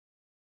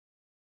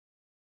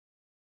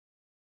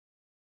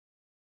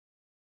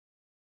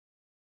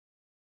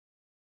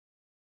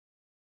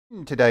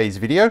In today's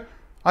video,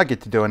 I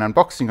get to do an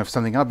unboxing of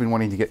something I've been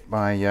wanting to get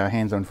my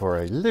hands on for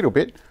a little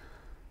bit.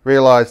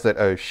 Realised that,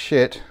 oh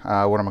shit,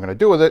 what am I going to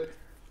do with it?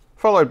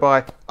 Followed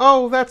by,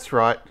 oh that's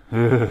right.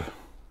 It's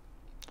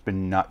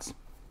been nuts.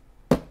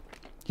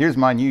 Here's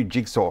my new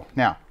jigsaw.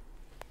 Now,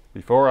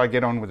 before I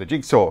get on with the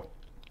jigsaw,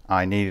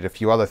 I needed a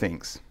few other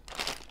things.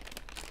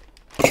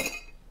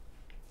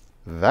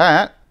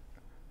 That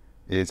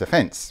is a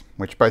fence,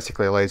 which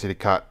basically allows you to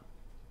cut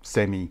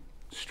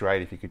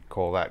semi-straight, if you could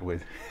call that,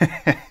 with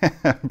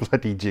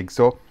bloody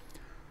jigsaw.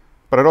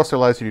 But it also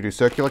allows you to do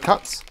circular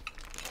cuts,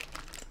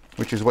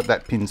 which is what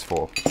that pin's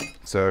for.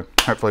 So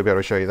hopefully I'll be able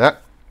to show you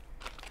that.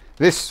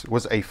 This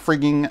was a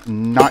frigging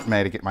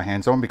nightmare to get my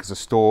hands on because the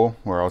store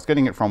where I was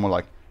getting it from were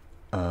like,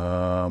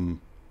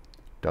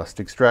 dust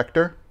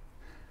extractor.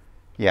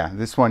 Yeah,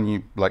 this one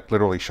you like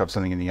literally shove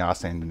something in the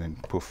arse end and then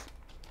poof.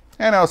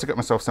 And I also got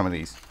myself some of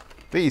these.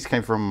 These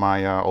came from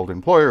my old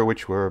employer,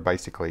 which were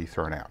basically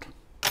thrown out.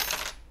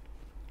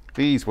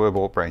 These were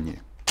bought brand new.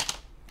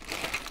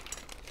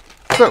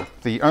 So,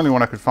 the only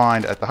one I could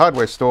find at the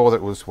hardware store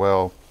that was,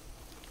 well,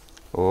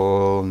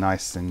 all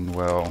nice and,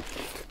 well,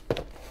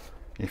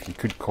 if you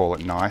could call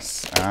it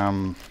nice,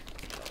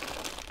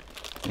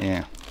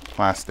 yeah,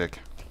 plastic.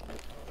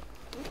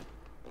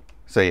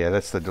 So yeah,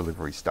 that's the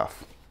delivery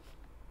stuff.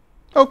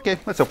 Okay,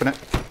 let's open it.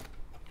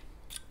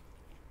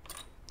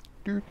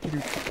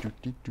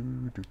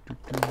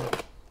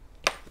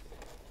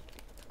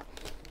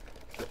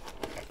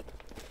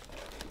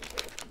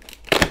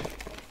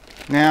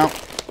 Now,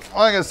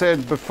 like I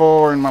said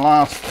before in my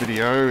last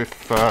video,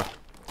 if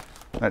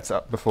that's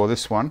up before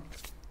this one,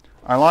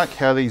 I like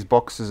how these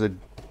boxes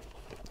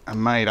are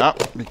made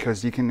up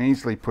because you can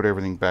easily put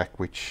everything back,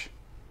 which,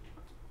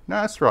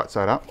 no, it's right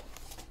side up.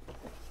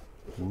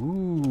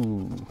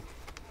 Ooh.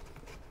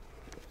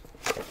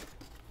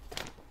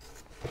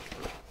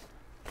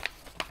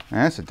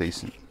 That's a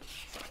decent.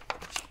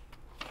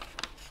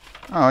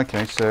 Oh,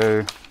 okay,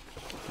 so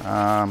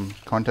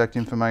contact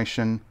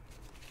information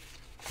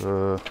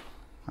for,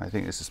 I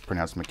think this is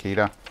pronounced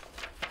Makita.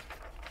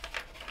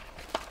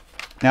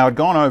 Now I'd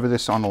gone over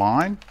this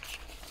online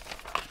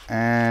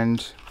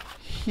and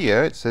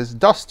here it says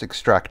dust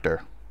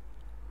extractor.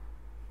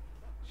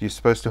 You're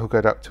supposed to hook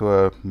it up to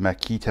a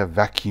Makita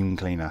vacuum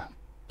cleaner.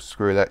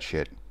 Screw that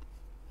shit.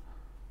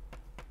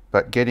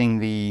 But getting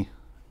the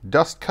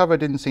dust cover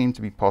didn't seem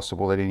to be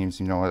possible. They didn't even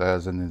seem to know what that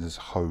is, and there's this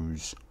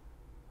hose.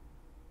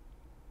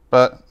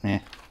 But,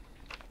 yeah.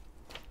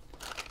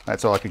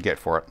 That's all I could get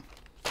for it.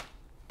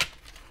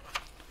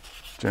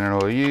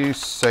 General use,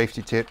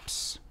 safety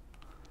tips.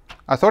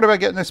 I thought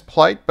about getting this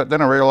plate, but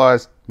then I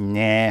realized,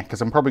 nah,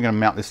 because I'm probably going to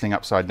mount this thing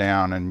upside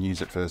down and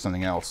use it for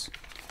something else.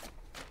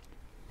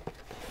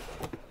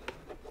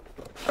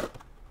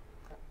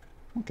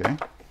 Okay.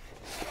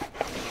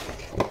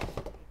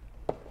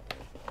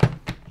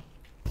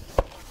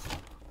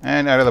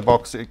 And out of the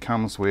box it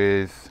comes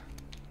with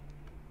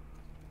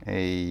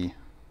a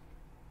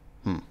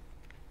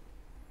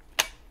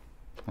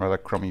rather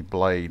crummy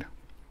blade.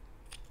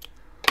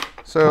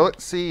 So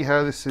let's see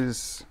how this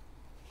is.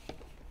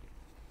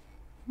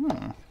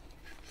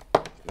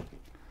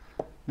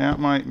 Now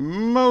my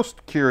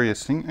most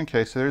curious thing,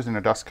 okay, so there isn't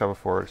a dust cover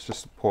for it, it's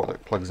just a port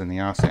that plugs in the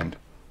arse end.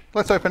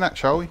 Let's open that,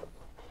 shall we?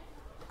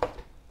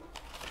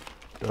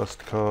 Dust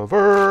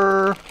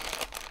cover.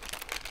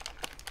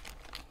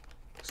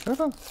 Is that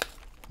a?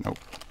 Nope.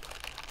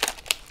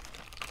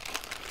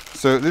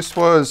 So this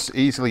was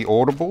easily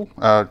orderable,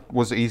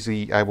 was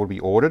easily able to be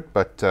ordered,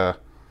 but the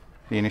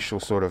initial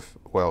sort of,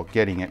 well,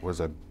 getting it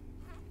was a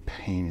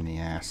pain in the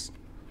ass.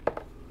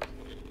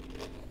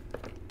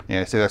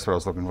 Yeah, see, that's what I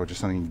was looking for,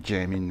 just something to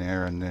jam in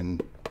there, and then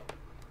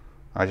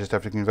I just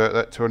have to convert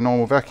that to a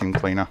normal vacuum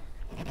cleaner.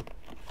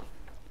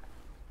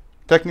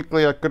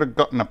 Technically, I could have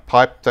gotten a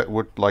pipe that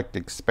would, like,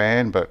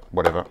 expand, but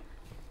whatever.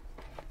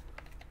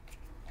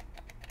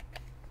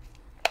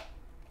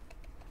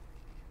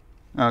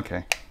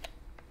 Okay.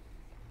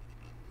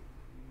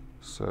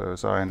 So,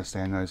 as I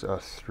understand, those are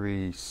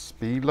 3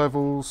 speed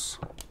levels.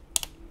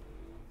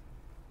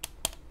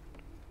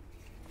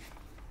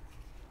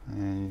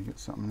 And you get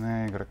something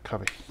there, you got a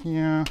cover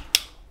here.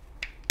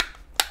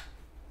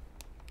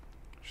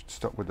 Should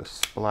stop with the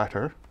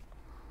splatter.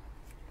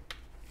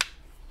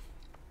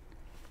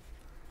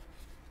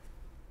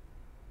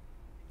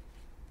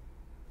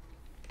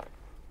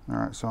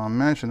 Alright, so I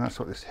imagine that's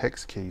what this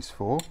hex key's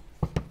for,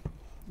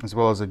 as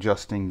well as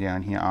adjusting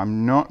down here.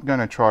 I'm not going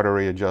to try to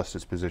readjust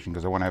its position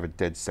because I want to have a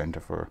dead center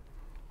for,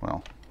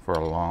 well, for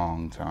a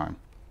long time.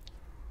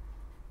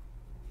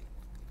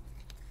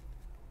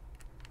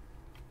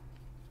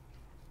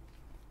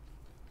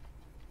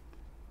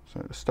 So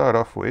to start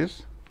off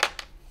with,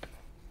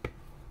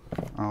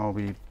 I'll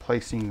be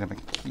placing the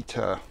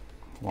Makita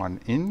one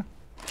in,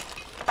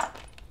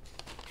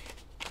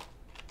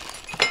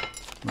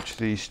 which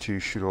these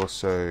two should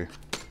also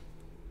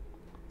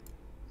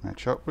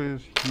match up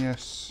with,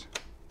 yes,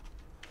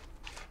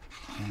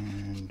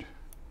 and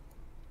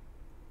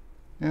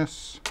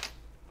yes.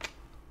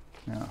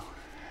 Now,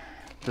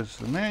 does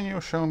the manual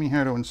show me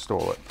how to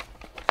install it?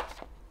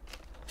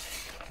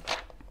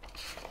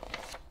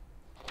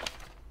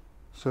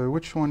 So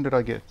which one did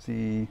I get?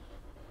 The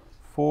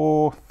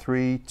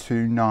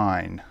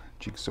 4329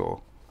 Jigsaw.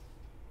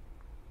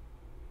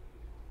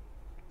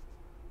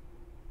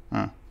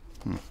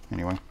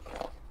 Anyway.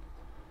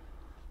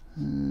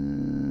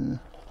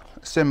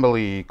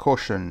 Assembly,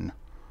 caution.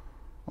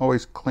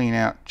 Always clean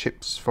out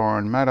chips,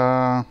 foreign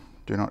matter.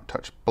 Do not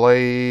touch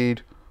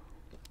blade.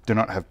 Do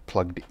not have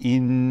plugged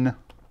in.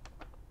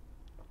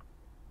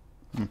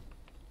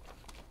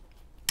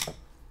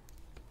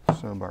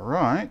 So by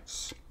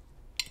rights,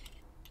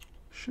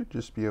 should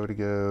just be able to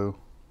go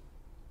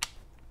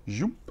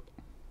zoop.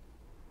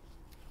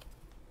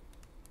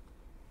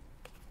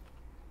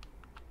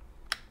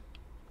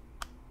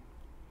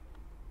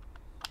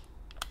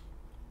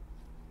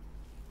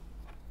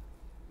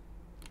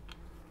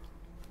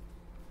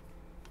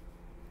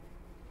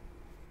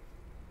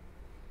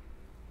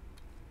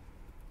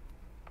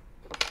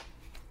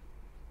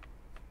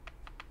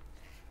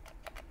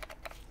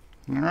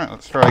 Alright,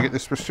 let's try to get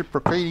this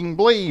reciprocating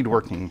blade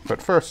working.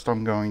 But first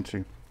I'm going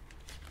to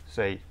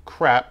say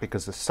crap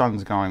because the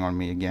sun's going on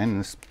me again.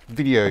 This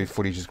video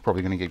footage is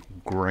probably going to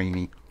get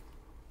grainy.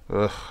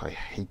 Ugh, I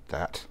hate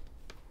that.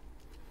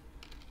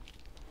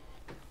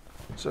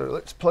 So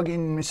let's plug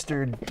in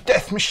Mr.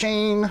 Death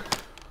Machine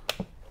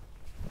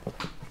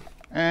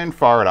and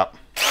fire it up.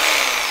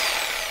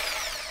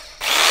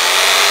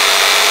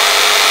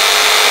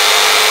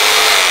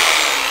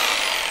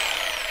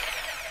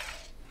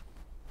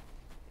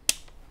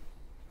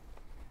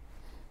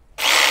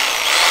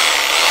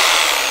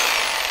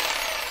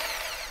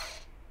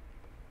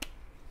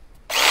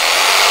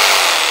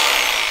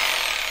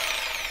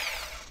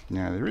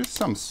 Now there is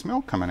some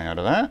smell coming out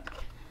of that.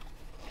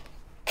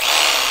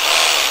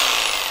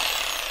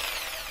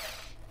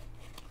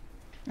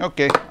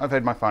 Okay, I've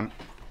had my fun.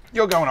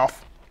 You're going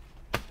off.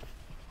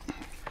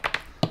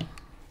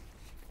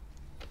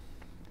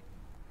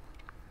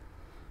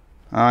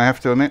 I have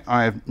to admit,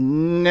 I have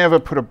never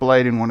put a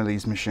blade in one of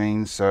these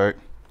machines, so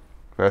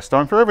first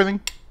time for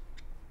everything.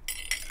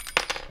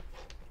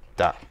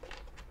 Duh.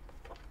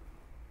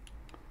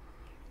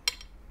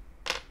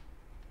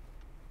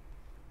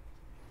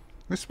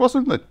 This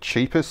wasn't the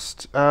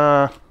cheapest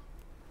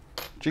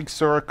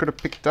jigsaw I could have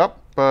picked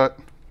up, but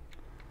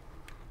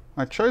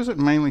I chose it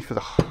mainly for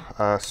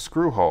the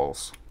screw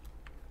holes.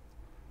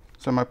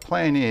 So my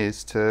plan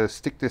is to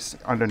stick this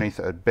underneath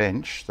a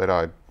bench that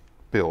I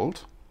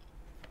build,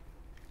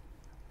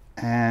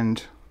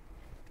 and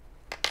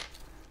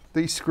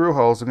these screw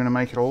holes are going to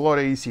make it a lot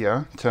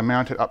easier to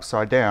mount it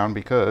upside down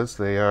because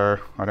they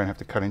are, I don't have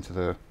to cut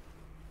into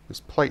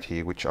this plate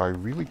here, which I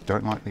really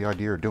don't like the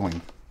idea of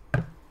doing.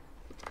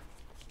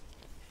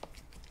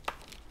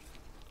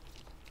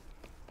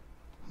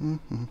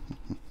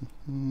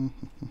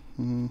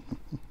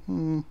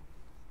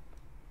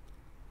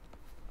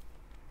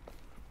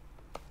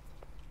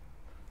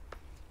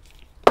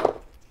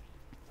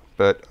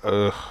 But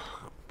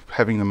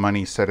having the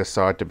money set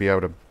aside to be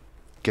able to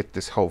get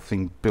this whole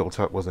thing built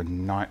up was a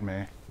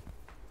nightmare.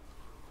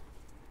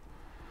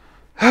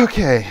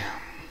 Okay,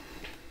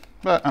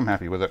 but I'm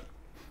happy with it.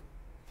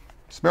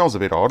 Smells a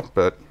bit odd,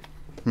 but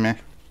meh.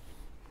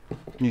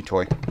 New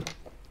toy.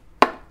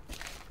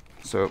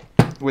 So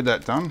with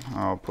that done,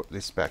 I'll put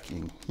this back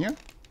in here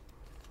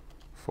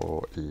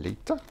for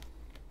later.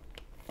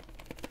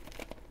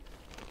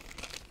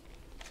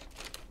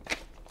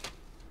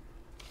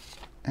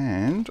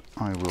 And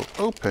I will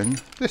open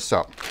this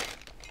up.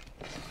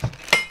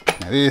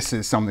 Now this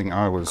is something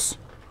I was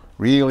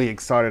really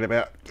excited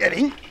about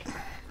getting.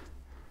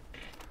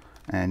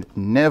 And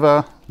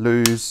never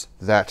lose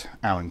that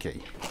Allen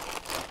key.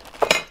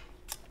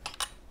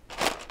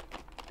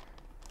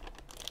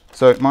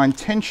 So my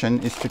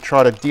intention is to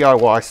try to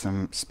DIY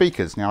some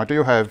speakers. Now I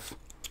do have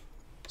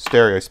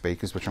stereo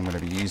speakers which I'm going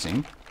to be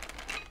using,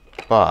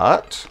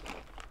 but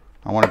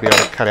I want to be able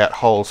to cut out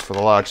holes for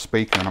the large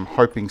speaker, and I'm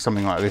hoping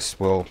something like this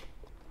will,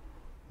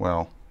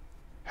 well,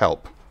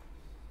 help.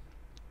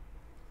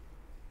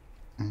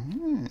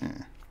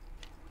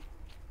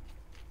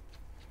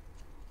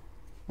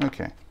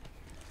 Okay,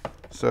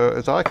 so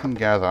as I can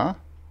gather,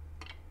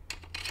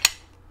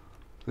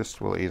 this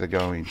will either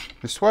go in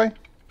this way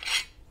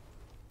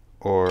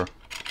or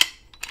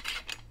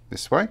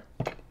this way,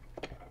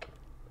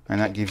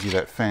 and that gives you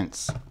that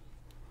fence.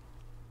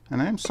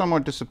 And I am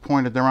somewhat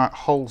disappointed there aren't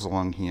holes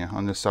along here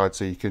on this side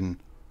so you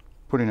can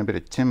put in a bit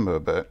of timber,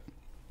 but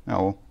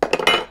oh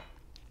well.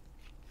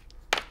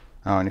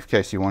 Oh, and in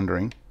case you're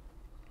wondering,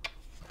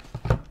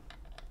 oh,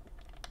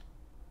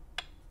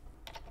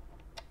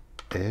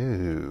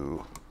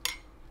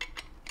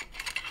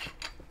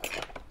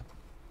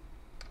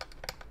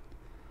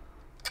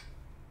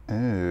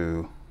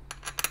 oh,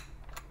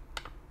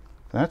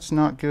 that's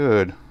not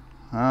good.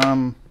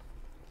 I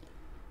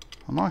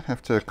might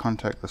have to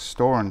contact the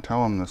store and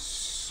tell them the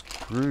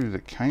screw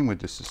that came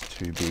with this is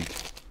too big.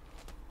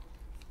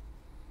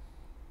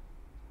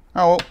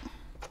 Oh well,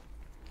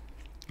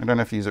 I don't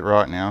have to use it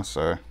right now,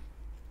 so.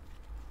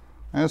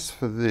 As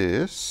for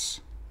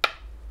this,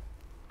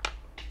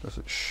 does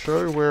it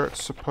show where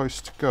it's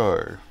supposed to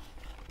go?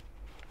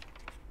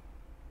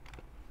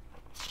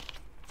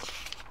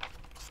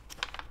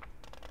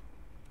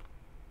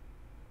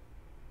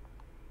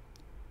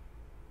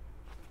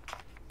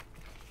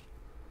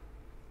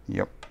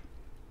 Yep.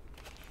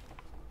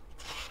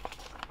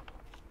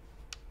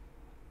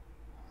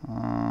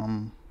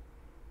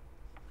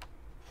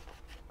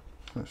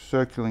 The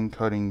circular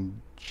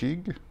cutting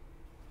jig.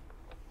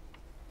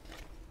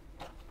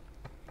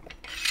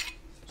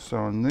 So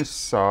on this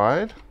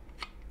side,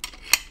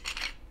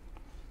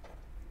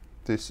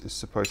 this is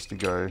supposed to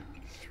go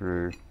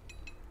through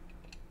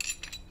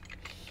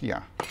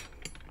here.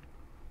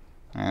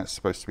 And it's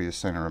supposed to be the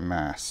center of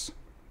mass.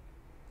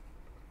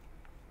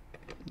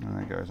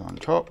 And it goes on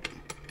top.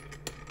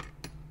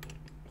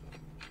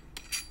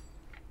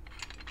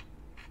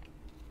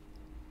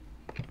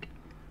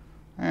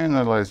 And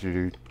that allows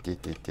you to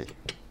do,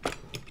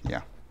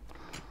 yeah.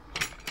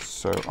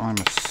 So I'm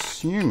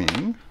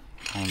assuming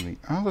on the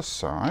other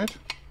side,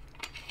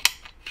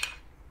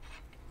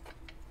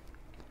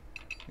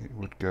 it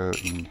would go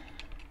in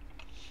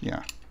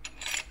here.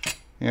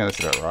 Yeah, that's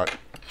about right.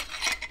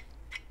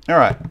 All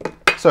right,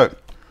 so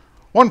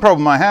one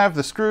problem I have,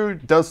 the screw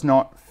does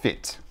not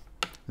fit.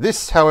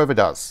 This, however,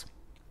 does.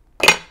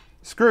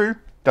 Screw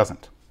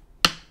doesn't.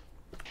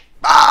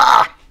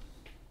 Ah!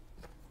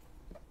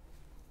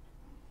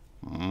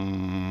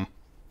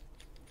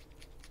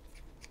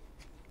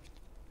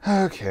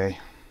 Okay.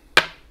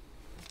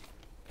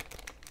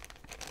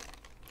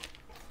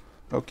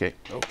 Okay.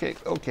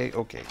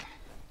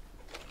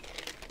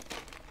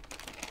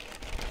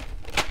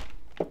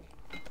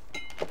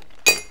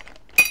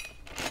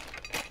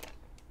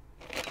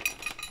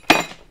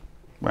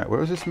 Wait, where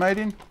was this made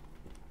in?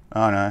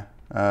 Oh no,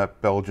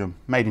 Belgium.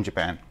 Made in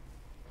Japan.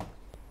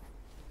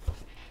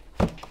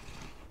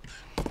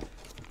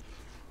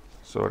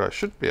 So what I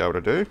should be able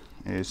to do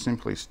is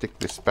simply stick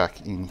this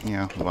back in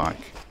here like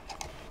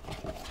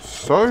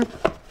so.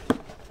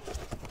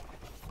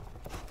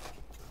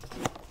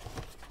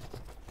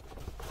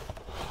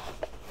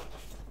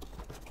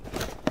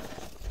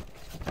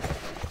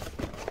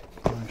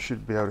 I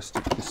should be able to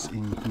stick this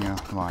in here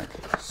like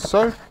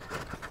so.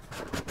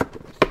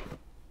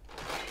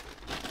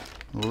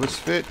 Will this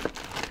fit?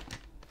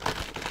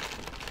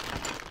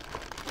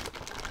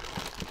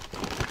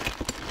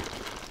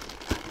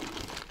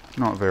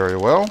 Not very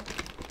well.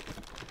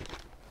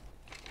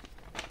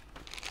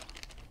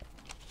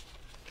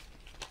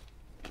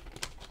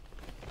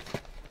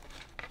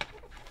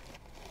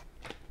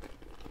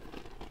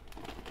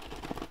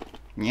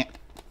 Yeah.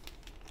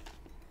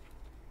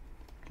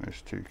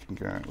 Those two can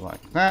go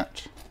like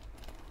that.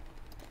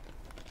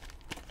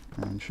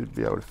 And should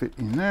be able to fit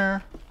in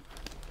there.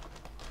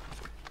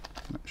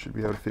 That should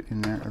be able to fit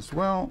in there as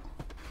well.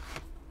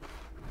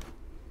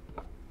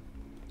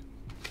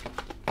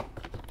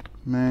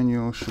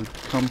 Manual should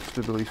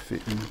comfortably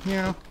fit in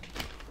here.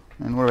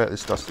 And what about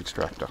this dust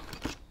extractor?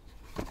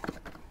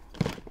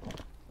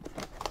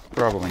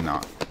 Probably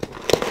not.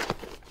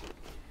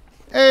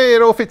 Hey,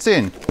 it all fits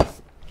in.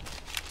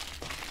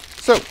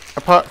 So,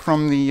 apart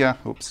from the,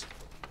 oops.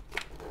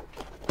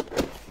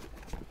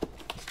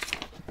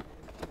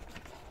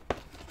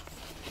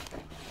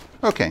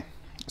 Okay,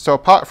 so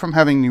apart from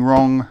having the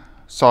wrong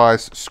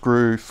size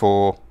screw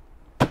for,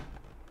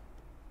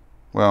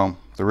 well,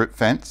 the rip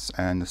fence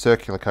and the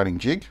circular cutting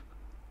jig,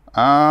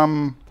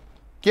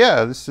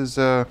 yeah, this is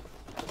a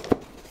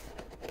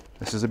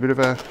bit of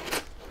a,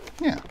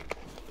 yeah,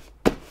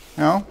 you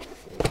know,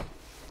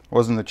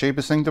 wasn't the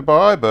cheapest thing to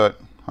buy,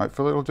 but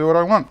hopefully it'll do what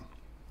I want.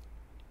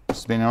 This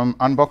has been an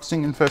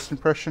unboxing and first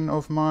impression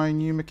of my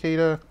new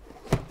Makita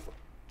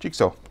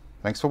Jigsaw.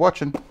 Thanks for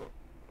watching.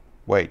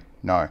 Wait,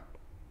 no.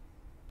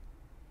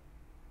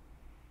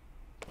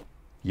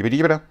 Yibbity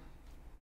yibbida.